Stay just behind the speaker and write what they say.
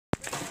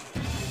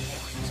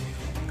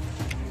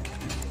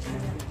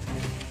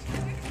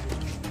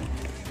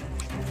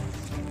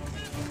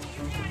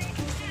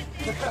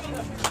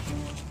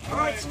All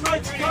right,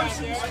 strikes,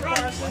 Carson,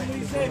 strikes. What do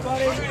you say,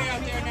 buddy? Out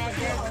there now,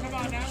 Jared. Come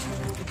on now.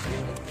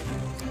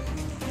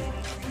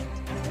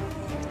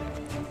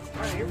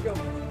 All right, here we go.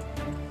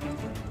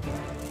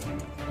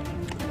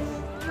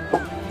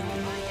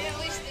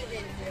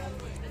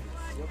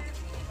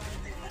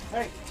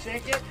 Hey,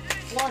 shake it,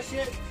 flush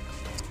it.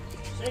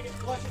 Shake it,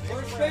 flush it.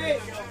 First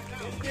base.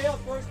 Good deal,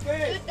 first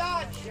base. Good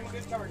dodge. Give him a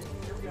good target.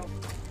 Here we go.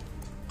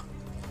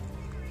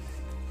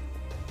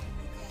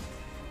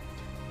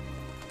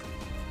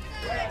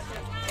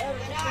 Put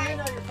your hand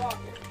out of your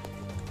pocket.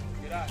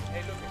 Get out.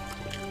 Hey, look.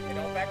 Hey,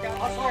 don't back out.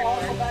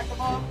 Also back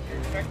them up. You're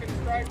expecting a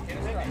strike. Get a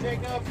strike.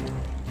 Thank you, Jacob.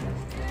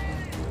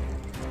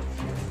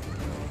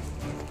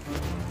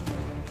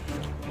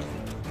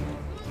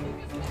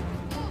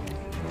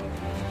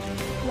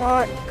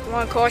 Come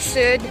on,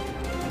 Carson.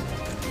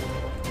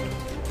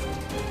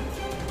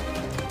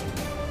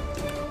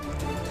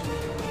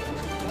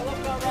 That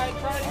looked all right.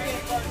 Try it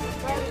again, Carson.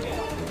 Try it again.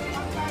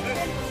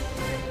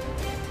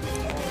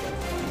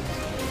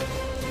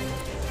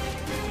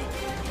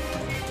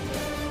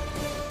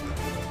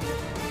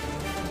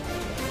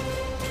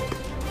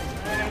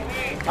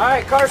 All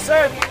right,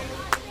 Carson.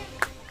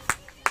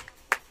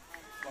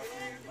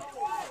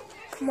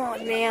 Come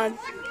on, man.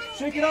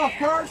 Shake it off,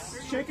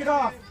 Carson. Shake it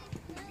off.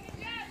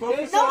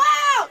 Focus No on,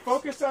 out!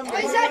 focus on the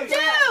What is that do?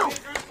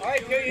 All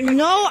right, kill you.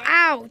 No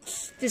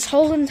outs this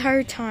whole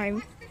entire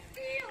time.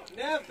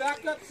 Nev,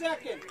 back up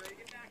second.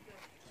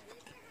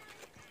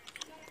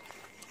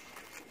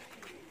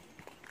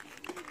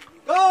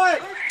 Go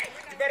it!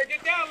 You better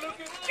get down,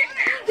 Lucas.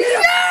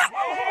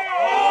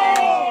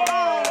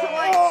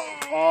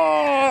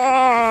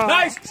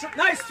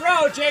 Nice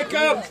throw,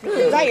 Jacob.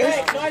 Is that yours?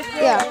 Nice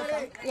throw.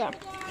 Yeah.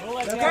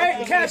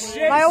 Great catch,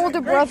 Jake. My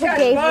older brother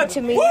gave it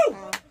to me.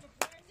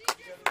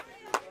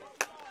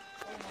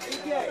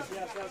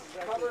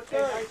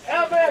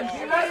 Evan,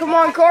 Come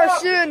on,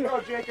 Carson.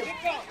 go, Jacob.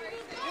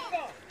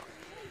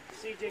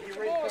 CJ, get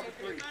ready for cover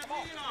three.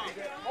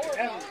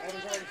 Evan's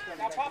already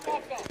Now pop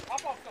off some.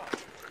 Pop off some.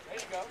 There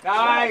you go.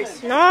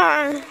 Nice.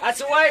 No. That's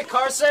the way,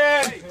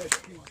 Carson.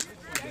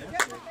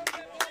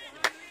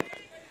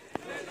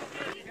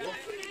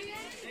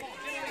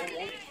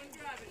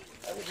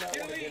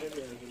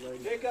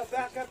 Jacob,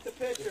 back up the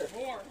pitcher.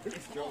 More.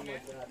 Come on, man.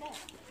 Come on.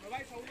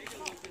 Relax, hold it.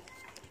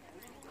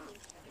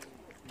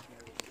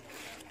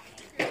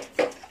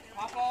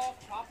 Pop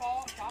off. Pop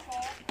off. Pop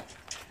off.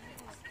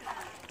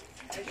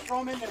 Hey, just throw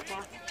him in there,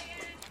 Carson.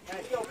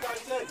 Hey, go,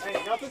 Carson.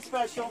 Hey, nothing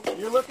special.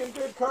 You're looking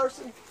good,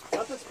 Carson.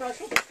 Nothing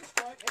special. Just a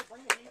strike. Hey,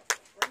 bring the heat.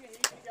 Bring the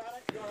heat. You got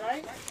it. You all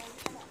right?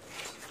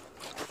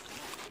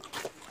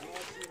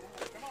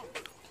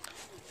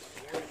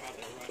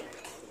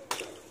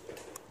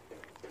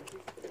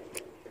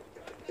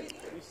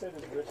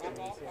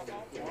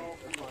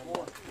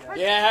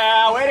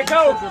 Yeah, way to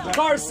go,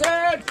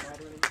 Carson!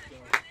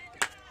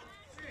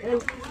 Hey,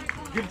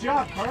 good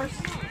job,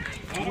 Carson.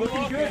 You're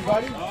looking good,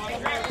 buddy.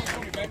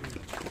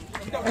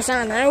 That's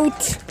not an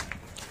out.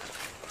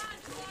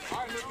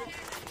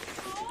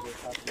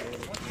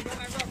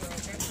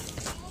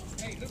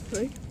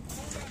 You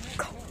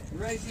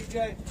ready, CJ?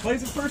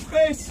 Plays at first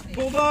base,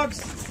 Bulldogs.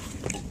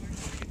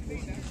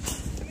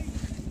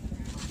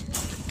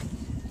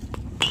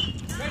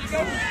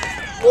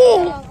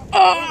 Oh,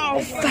 foul.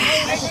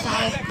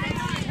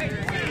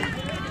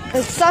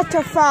 It's such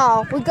a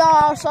foul. We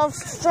got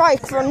ourselves a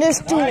strike from this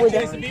dude.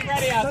 Jason, be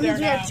ready out That there means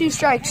we now. have 2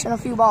 strikes and a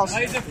few balls.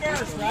 Plays it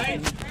first,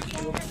 right?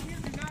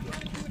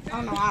 I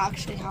don't know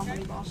actually how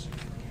many balls.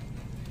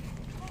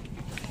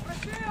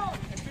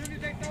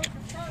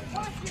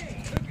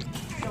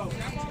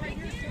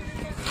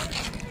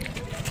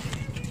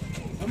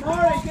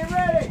 Amari, get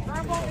ready.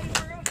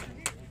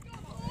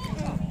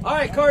 All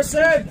right,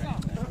 Carson.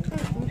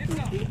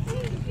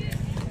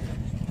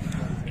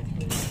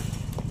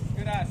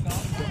 Good eye, son.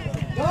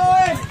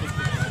 Going.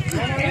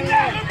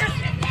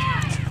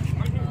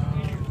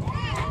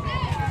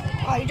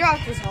 Oh, he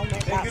dropped his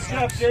helmet. Hey, good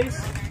job, Jace.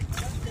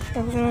 I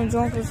was gonna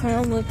drop his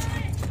helmet.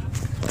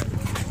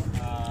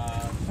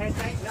 Hey,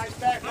 nice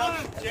back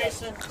up,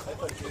 Jason.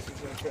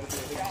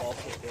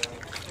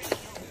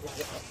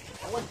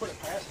 I wouldn't put it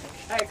past him.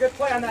 Hey, good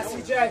play on that,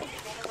 CJ.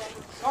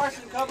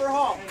 Carson, cover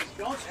home.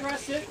 Don't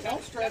stress it.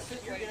 Don't stress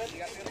it. You're good.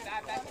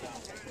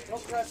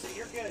 Don't stress it.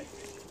 You're good.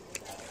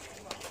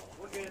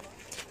 We're good.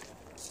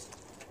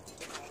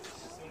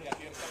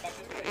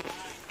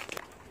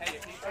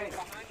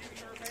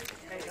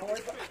 Hey, don't worry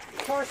about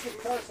Carson.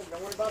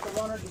 Don't worry about the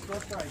runner. Just go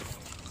strike.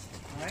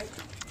 All right.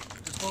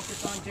 Just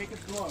focus on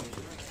Jacob's glove.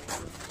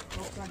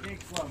 Focus on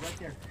Jake's glove right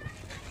there.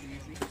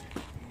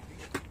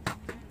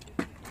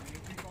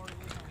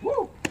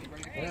 Woo!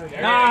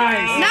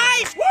 Nice!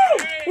 Nice!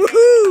 Woo!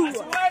 Woohoo!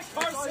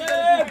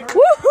 Carson!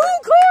 Woohoo,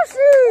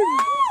 Carson!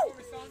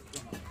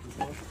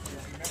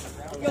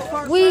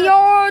 We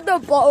are the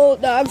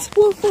Bulldogs.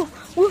 Woohoo!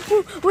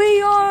 Woohoo!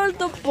 We are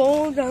the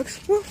Bulldogs.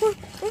 Woohoo!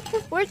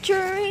 Woohoo! We're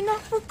cheering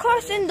up for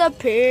Carson, the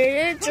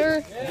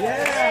pitcher.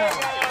 Yeah!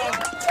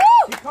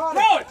 Woo! He caught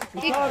it!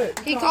 He caught it!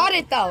 He caught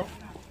it though.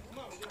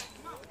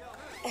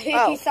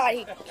 He thought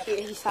he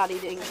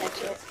didn't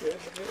catch it.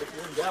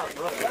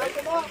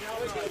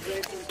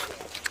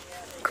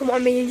 Come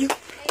on, man. You can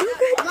do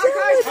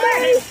it,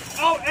 baby.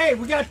 Oh, hey,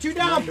 we got 2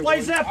 down.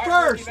 Plays that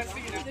first.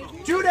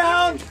 2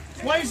 down.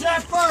 Plays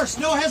that first.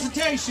 No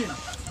hesitation.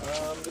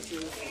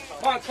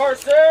 Come on,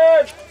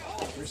 Carson!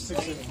 There's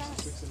 6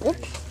 innings.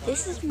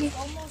 This is me.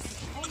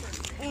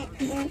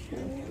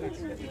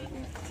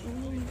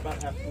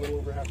 About a little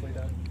over halfway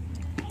done.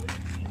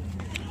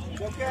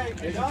 Okay.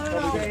 No.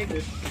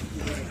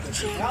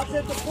 Out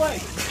at the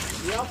plate.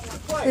 You're out at the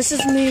plate. This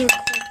is me.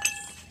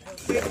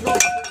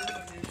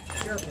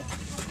 Careful.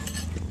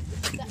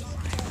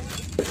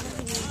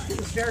 Get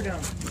the stare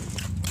down.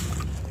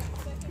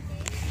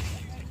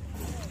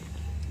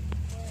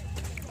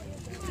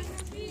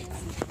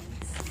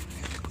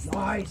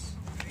 Nice.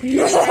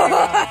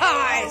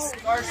 Nice.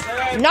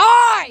 Carson!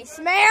 Nice,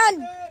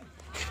 man.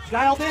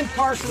 Dialed in,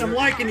 Carson. I'm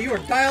liking you. You are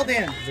dialed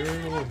in. Very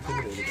little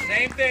intimidated.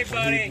 Same thing,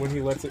 buddy. When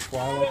he lets it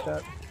fly like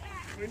that.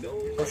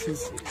 Plus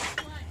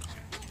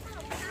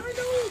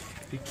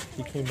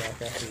he came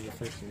back after the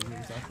first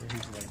innings after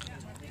he's like,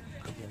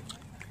 okay,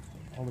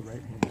 all the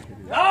right-handed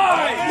hitters.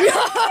 Nice!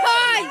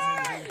 Nice.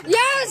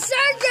 Yeah,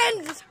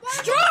 second.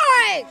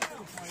 Strike.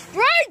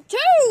 Strike 2,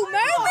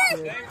 man.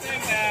 Same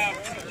thing now.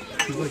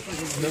 He's like,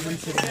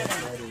 nobody's hitting that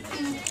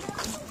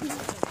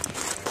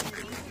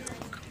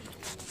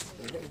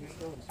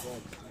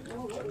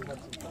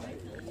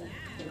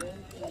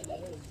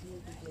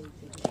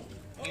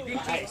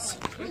Nice.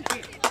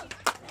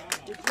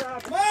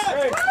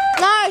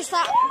 Nice.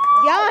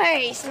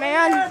 Nice,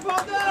 man. Right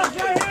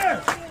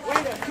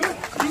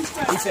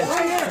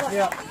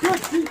here.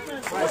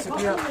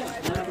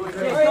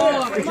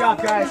 Good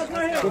job, guys.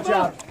 Good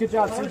job. Good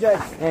job, CJ.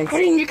 Thanks.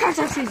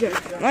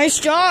 Nice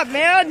job,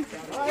 man.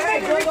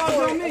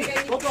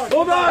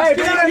 Bulldogs, Hey, get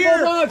get out here.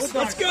 Bulldogs.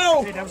 Let's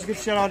go. Hey, that was a good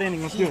shutout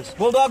inning. Let's do this.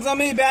 Bulldogs on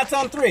me. Bats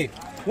on 3.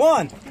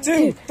 1,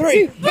 2,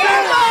 3.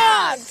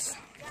 Bulldogs.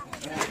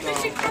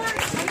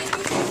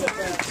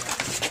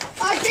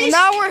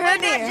 Now we're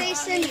hitting.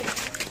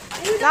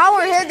 Now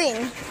we're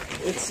hitting.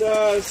 It's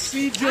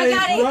CJ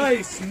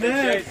Bryce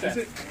Nev. Is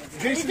it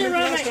Jason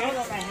Bryce out?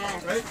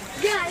 Right?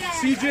 Yeah.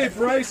 CJ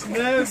Bryce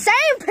Nev.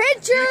 Same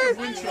pitcher.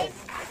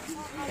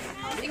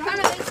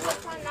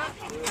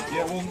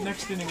 Yeah, well,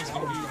 next inning is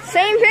going to be.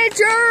 Same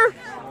pitcher.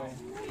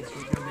 It's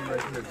going to be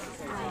right here.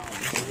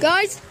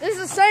 Guys, this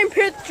is the same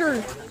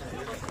pitcher.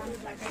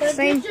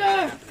 Same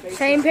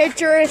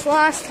pitcher as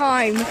last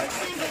time.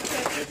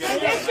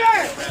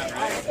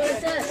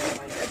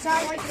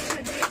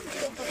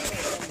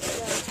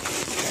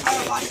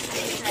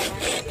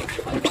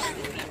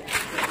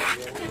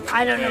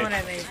 I don't know what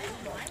I made.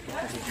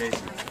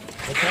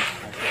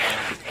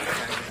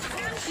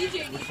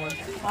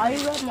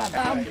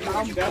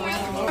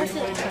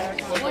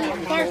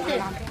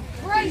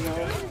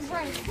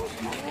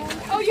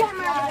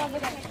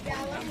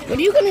 What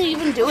are you gonna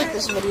even do with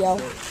this video?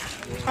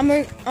 I'm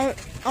a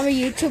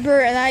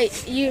YouTuber, and I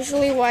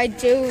usually what I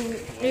do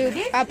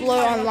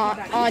upload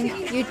on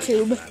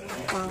YouTube.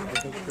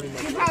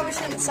 You probably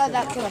shouldn't have said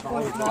that to the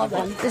fourth ball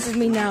then. This is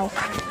me now.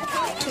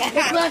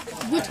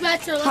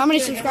 How many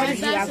subscribers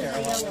do you have?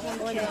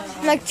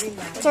 Like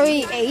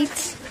 38.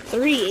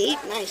 38?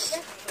 Nice.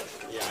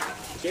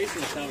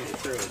 Jason's telling the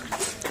truth.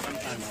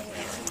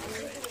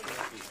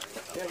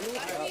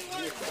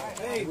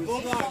 Hey,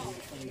 Bulldogs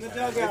in the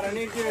dugout. I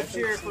need you to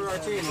cheer for our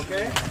team,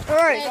 okay?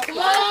 Alright. Come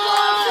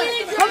on!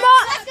 Come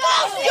on,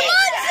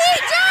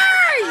 CJ!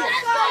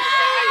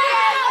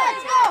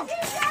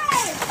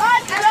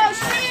 Let's go,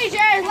 CJ!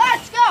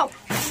 Let's go!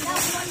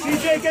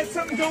 CJ, get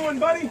something going,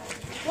 buddy.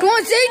 Come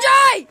on,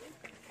 CJ!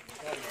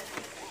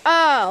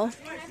 Oh.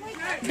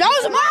 That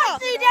was a ball!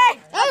 CJ!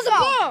 That was a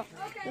ball!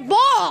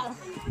 Ball!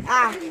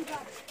 Ah.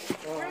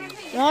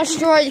 No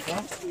strike.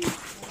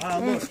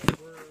 Look.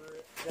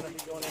 We're going to be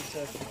going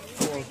into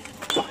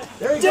 4.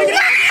 There you go.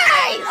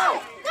 Nice!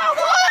 Come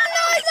on,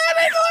 nice,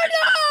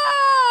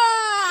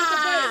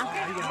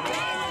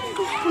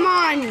 Come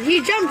on,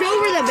 he jumped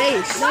over the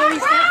base. No,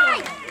 he's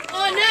not.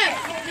 Oh, no.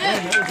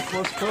 Man, that was a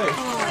close play.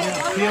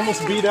 Yeah. He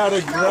almost beat out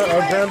a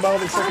ground ball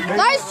to second base.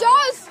 Nice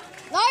job!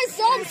 Nice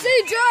job,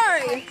 CJ!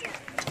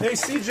 Hey,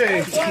 CJ.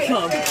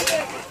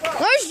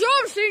 Nice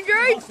job,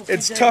 CJ!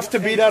 It's tough to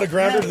beat out a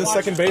grounder to the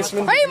second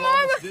baseman. Hey,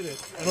 Mom! Did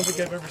it. I don't think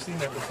I've ever seen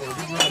that before.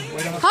 Good run.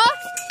 Way to Huh?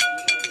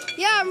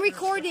 Yeah, I'm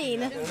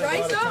recording. I'm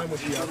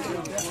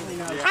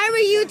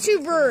a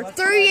YouTuber.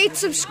 38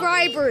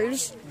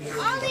 subscribers.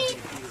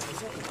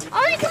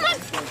 Ollie, come on!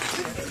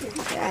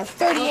 Yeah,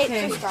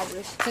 38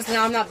 subscribers. Because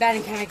now I'm not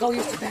batting. Can I go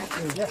use the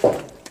bathroom?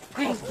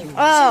 Thank you.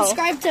 Oh.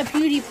 Subscribe to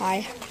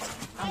PewDiePie.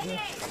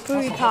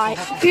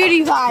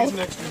 PewDiePie.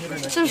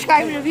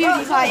 Subscribe to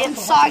PewDiePie and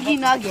Soggy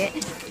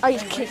Nugget. Are you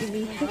kidding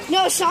me?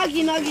 No,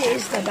 Soggy Nugget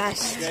is the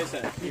best.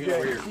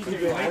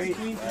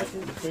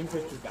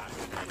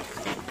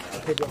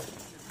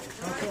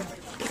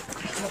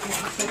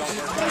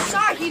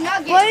 Soggy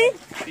Nugget. Wait.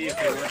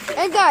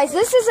 Hey guys,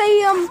 this is a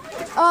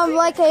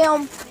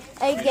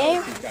a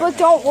game, but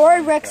don't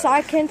worry, Rex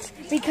Aikens,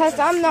 because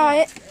I'm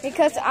not. But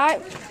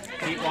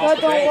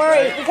don't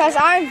worry, because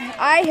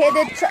I hit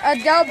a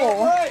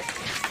double.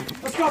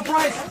 Let's go,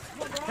 Bryce.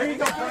 Here you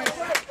go, Bryce.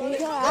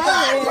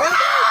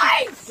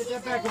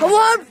 Come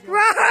on,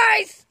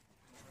 Bryce!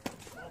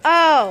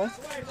 Oh.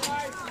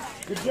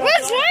 Good job,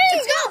 Let's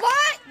go,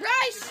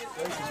 Bryce!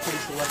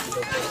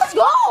 Let's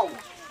go!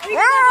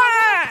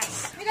 Bryce!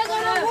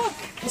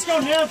 Let's go,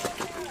 Nev.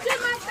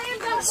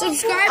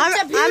 Subscribe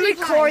to PewDiePie. I'm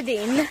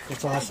recording.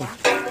 That's awesome.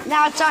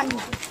 Now it's on.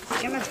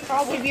 It's gonna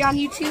probably be on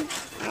YouTube.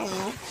 I don't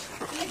know.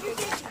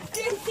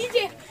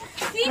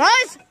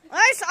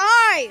 Nice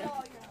eye!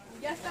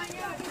 I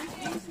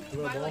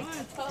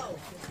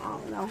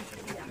don't know.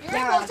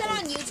 You're posted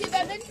on YouTube,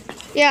 Evan?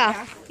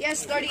 Yeah.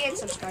 Yes, 38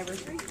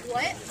 subscribers.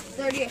 What?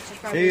 38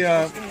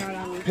 subscribers.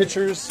 Hey,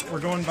 pitchers, we're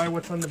going by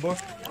what's on the book.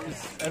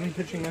 Is Evan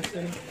pitching next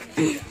inning?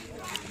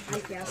 I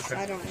guess.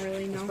 I don't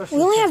really know. We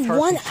only have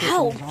one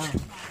out.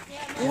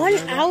 One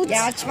out?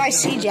 Yeah, it's by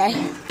CJ.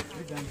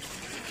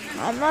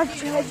 I'm not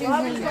judging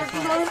him.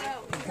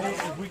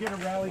 If we get a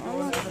rally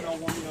going, Evan, I'll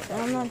warm you up.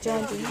 I'm not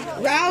judging.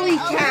 Rally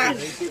cat.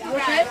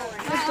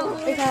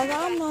 Because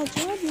I'm not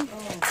judging.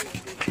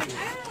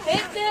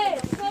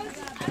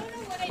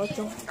 What's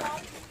up?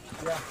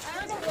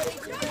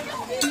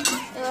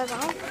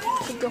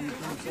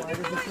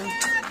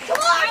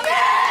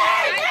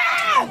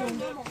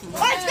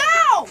 Let's go!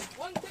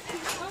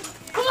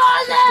 Come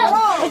on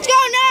now! Let's go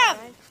now!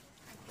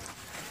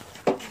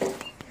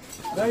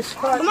 Nice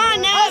cut. Come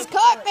on now! Let's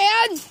cut,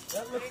 man!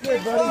 That looks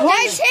good, buddy.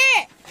 Nice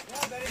hit!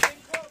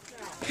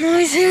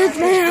 Nice hit,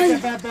 man!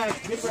 Get that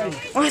back. Get ready.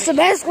 What's the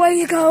best way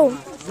to go?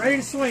 Ready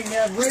to swing,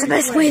 Nev. What's the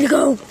best way to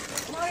go?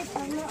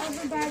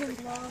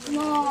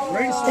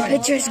 Ready to The swing.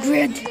 pitcher's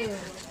grid.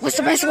 What's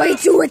the best way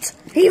to do it?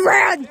 He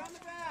ran!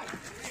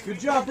 Good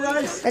job,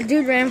 Bryce. That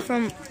dude ran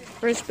from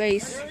first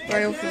base,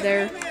 right over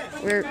there.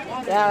 Where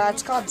Yeah,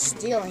 that's called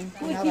stealing.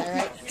 You know that,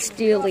 right?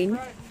 stealing.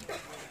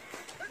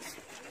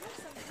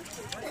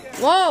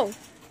 Whoa!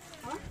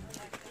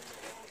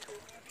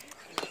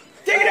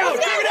 Dig it out!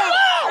 Dig it out!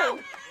 Come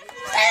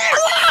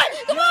on!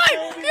 Come on!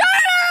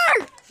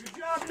 Runner! Good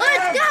job,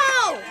 Let's Nev. go!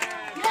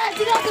 Yes,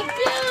 you got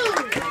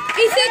confused!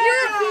 He said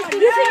you're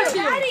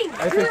batting.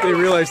 I think they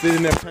realized they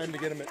didn't have time to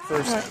get him at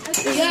first.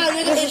 Yeah,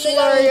 look at this.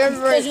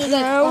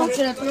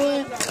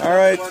 All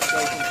right,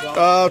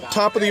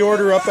 top of the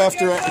order up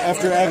after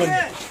Evan.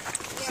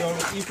 So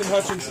Ethan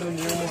Hutchinson,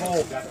 you're in the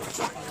hole.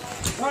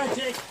 All right,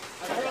 Jake.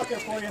 Right out there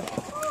for you.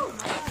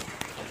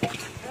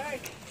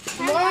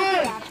 Come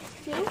on!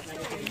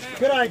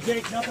 Good eye,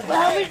 Jake. Nothing.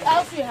 How many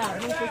else do you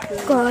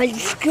have? God,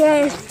 it's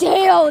good.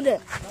 Tailed. No,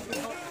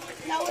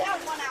 we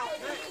have one out.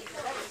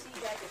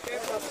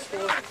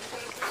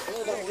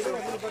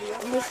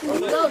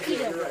 Go,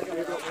 TJ.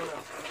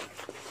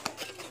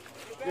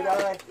 Good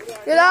eye.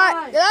 Good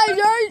eye,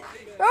 Jake.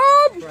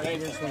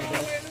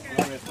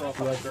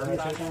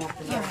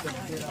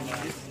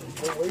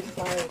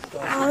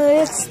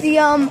 It's the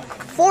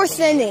fourth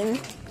inning.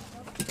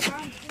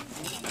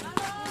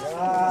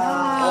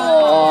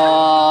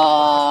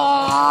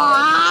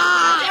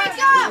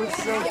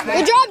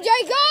 Good job,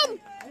 Jacob.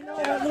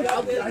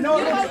 I know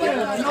it looks good.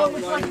 I know it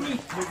looks like meat.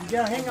 But you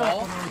gotta hang on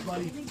for those,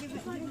 buddy.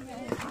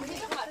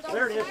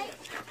 There it is.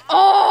 Oh!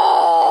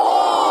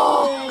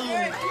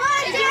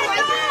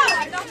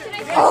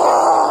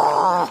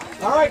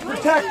 All right,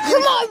 protect.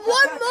 Come on,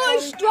 one more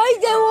strike,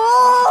 then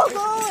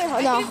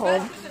we'll not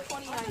home.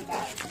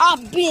 I'll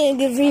be in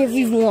if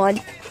you want.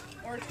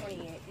 Or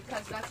 28,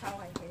 because that's how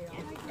I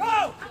hit it.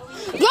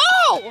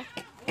 Go!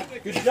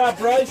 Good job,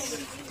 Bryce.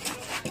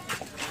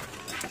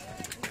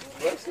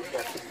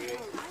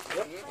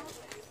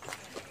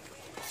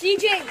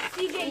 CJ,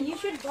 you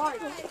should guard.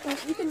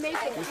 You can make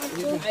it.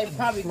 I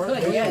probably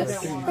could,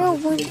 yes. Oh,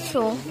 one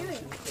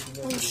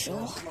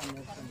show.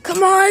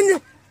 Come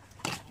on!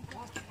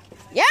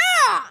 Yeah!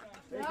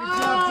 Good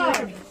job,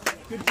 Jacob.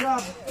 Good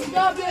job. Good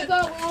job,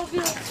 Jacob. We'll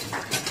do it.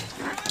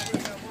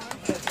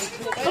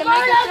 Come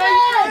on,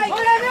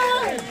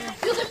 Evan!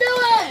 You can do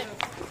it!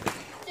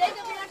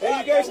 Hey,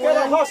 you guys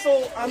gotta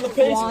hustle on the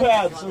pace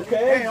pads,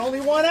 okay? Hey,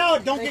 only one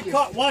out. Don't get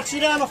caught. Watch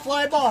you down a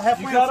fly ball. Have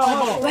you gotta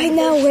hustle. Right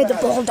now, we're the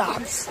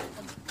Bulldogs.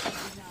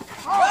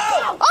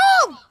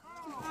 Oh!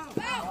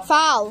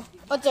 Foul.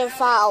 What's a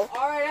foul?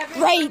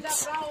 Great.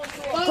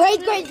 Great.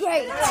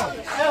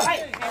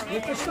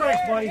 Get the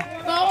strike, buddy.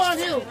 Go on,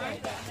 you.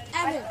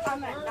 Evan.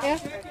 Yeah.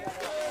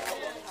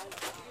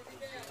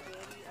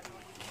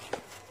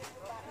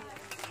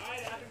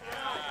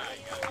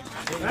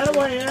 Right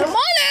away, Evan. Come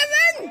on,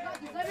 Evan!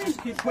 Just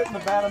keep putting the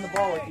bat on the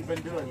ball like you've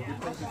been doing.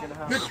 Good things are gonna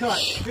happen. Good cut.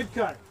 Good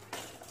cut.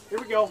 Here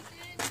we go.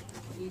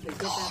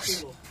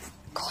 Gosh.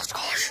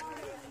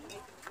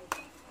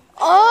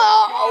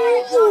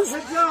 Oh!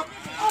 Good job.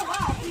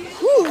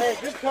 Whew. Hey,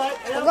 good cut.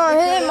 I'm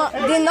gonna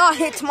hit did not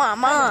hit my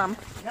mom.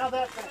 Now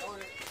that.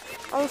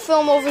 I'm gonna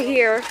film over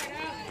here.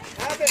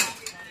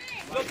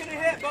 Looking to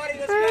hit, buddy.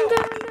 Let's go.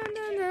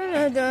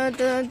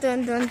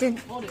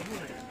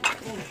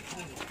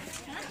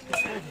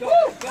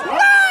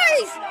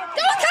 Nice!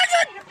 Don't touch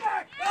it!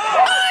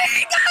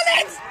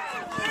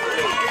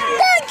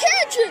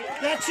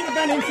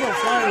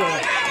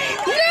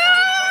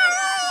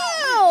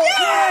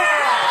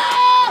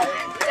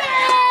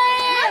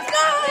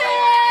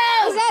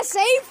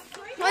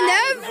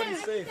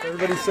 safe.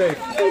 Everybody's safe.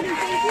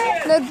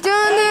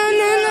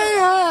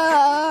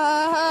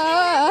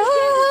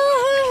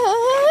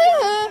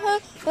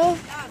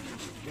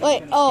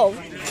 Wait, oh.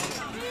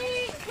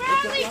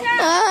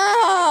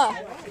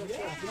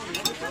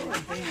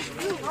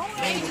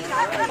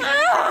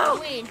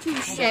 Wait,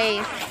 touche.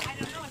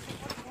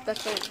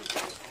 That's it.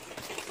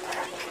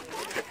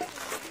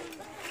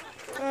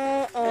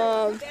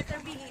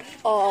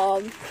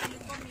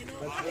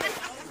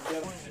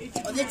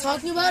 Are they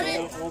talking about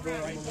it?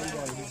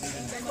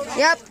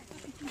 Yep.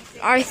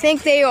 I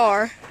think they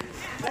are.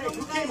 Hey,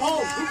 who came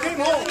home? Who came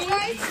home?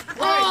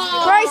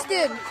 Bryce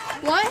did.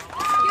 What?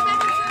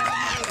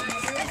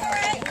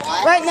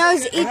 Right now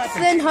is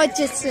Ethan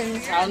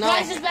Hutchinson.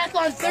 Bryce is back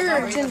on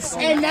third,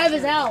 and Nev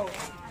is out.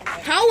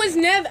 How is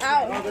Nev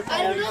out?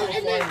 I don't know.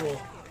 And then,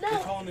 They're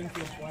calling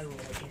into a fly roll, I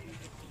think.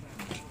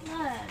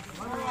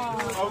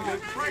 Okay.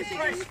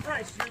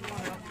 Price.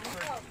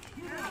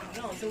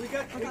 No, so we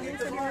got the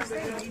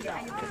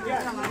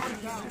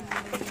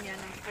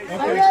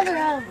I'd rather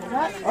have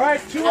not. All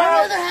right, 2 I'd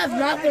out. rather have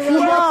not the Come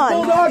run. on.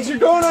 Bulldogs, you're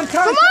going on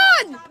Come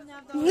contact.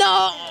 on!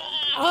 No.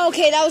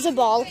 Okay, that was a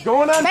ball.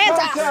 Going on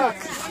Fantastic.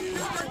 contact.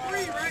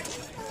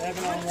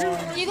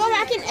 Can you go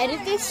back and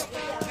edit this?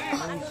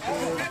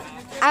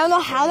 I don't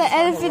know how to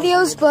edit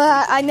videos,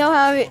 but I know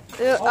how to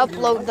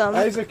upload them.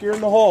 Isaac, you're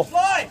in the hole.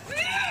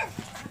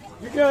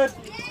 You're good.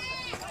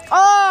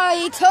 Oh,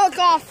 he took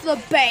off the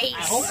base.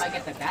 I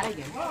get the bat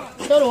again.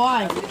 So do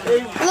I.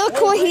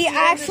 Look what he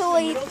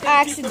actually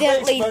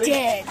accidentally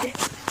did.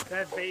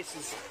 That base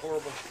is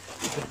horrible.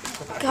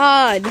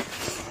 God.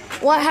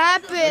 What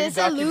happened?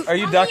 Are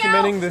you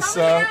documenting this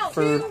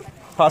for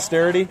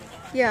posterity?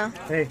 Yeah.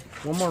 Hey,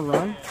 one more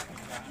run.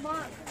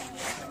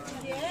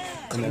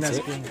 And that's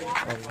it?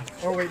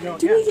 Oh, wait, no.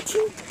 Yeah.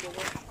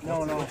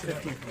 No,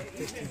 15.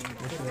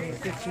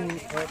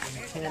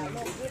 10.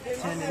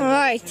 All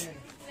right.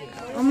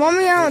 I'm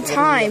running out of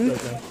time.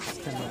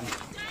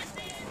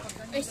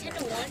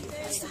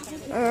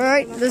 All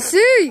right. Let's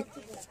see.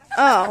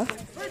 Oh.